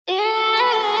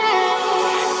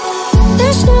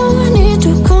There's no need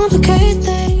to complicate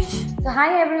things. So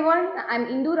hi everyone, I'm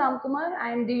Indu Ramkumar.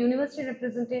 I'm the university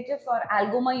representative for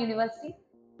Algoma University.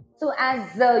 So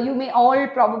as you may all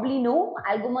probably know,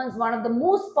 Algoma is one of the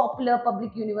most popular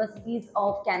public universities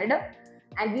of Canada,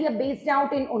 and we are based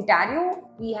out in Ontario.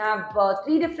 We have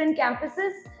three different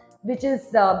campuses, which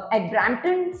is at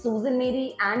Brampton, Susan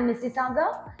Mary and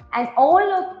Mississauga, and all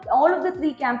of the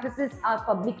three campuses are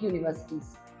public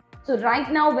universities. So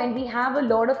right now, when we have a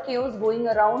lot of chaos going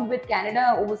around with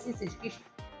Canada overseas education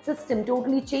system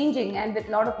totally changing and with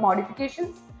a lot of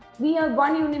modifications, we are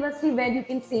one university where you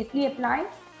can safely apply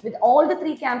with all the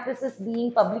three campuses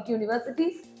being public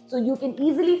universities. So you can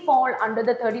easily fall under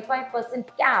the 35%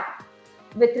 cap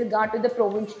with regard to the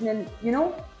provincial,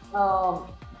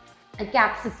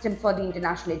 cap system for the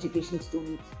international education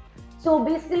students. So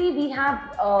basically we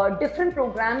have different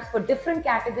programs for different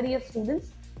category of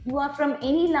students. You are from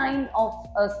any line of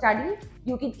study,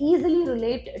 you can easily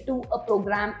relate to a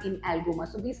program in Algoma.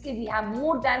 So basically we have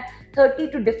more than 30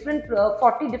 to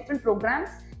 40 different programs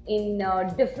in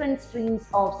different streams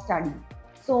of study.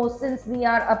 So since we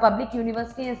are a public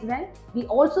university as well, we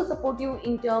also support you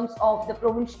in terms of the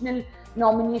provincial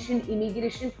nomination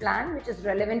immigration plan, which is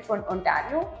relevant for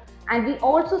Ontario. And we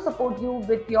also support you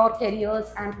with your careers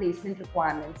and placement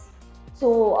requirements.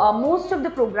 So most of the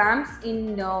programs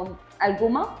in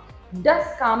Algoma does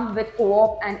come with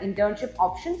co-op and internship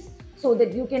options, so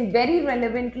that you can very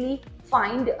relevantly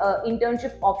find an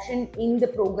internship option in the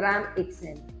program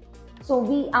itself. So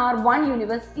we are one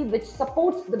university which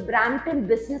supports the Brampton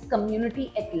business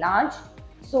community at large.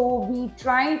 So we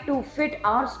try to fit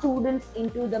our students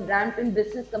into the Brampton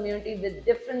business community with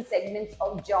different segments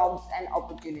of jobs and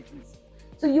opportunities.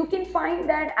 So you can find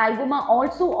that Algoma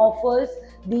also offers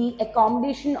the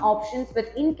accommodation options with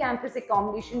in-campus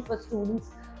accommodation for students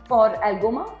for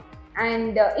Algoma.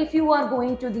 And if you are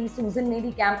going to the Susan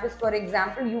Mary campus, for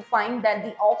example, you find that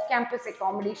the off-campus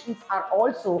accommodations are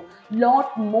also a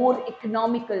lot more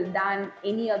economical than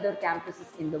any other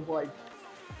campuses in the world.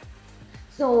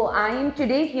 So I am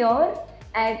today here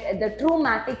at the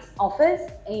Truematics office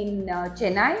in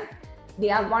Chennai. They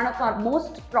are one of our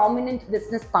most prominent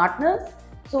business partners.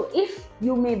 So if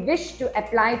you may wish to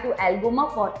apply to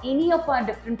Algoma for any of our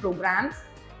different programs,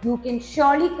 you can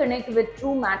surely connect with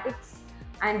Truematics,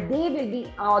 and they will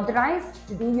be authorized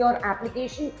to do your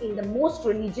application in the most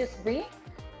religious way,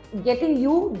 getting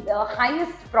you the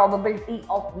highest probability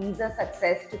of visa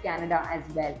success to Canada as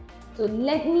well. So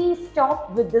let me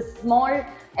stop with this small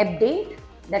update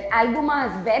that Algoma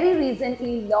has very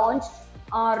recently launched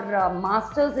our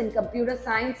Masters in Computer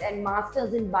Science and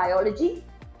Masters in Biology.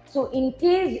 So in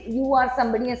case you are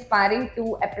somebody aspiring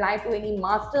to apply to any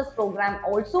master's program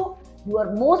also, you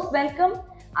are most welcome.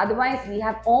 Otherwise, we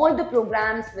have all the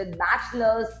programs with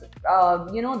bachelor's,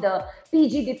 the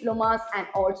PG diplomas and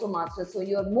also masters. So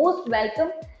you're most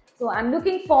welcome. So I'm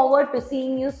looking forward to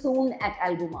seeing you soon at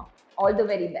Algoma. All the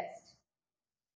very best.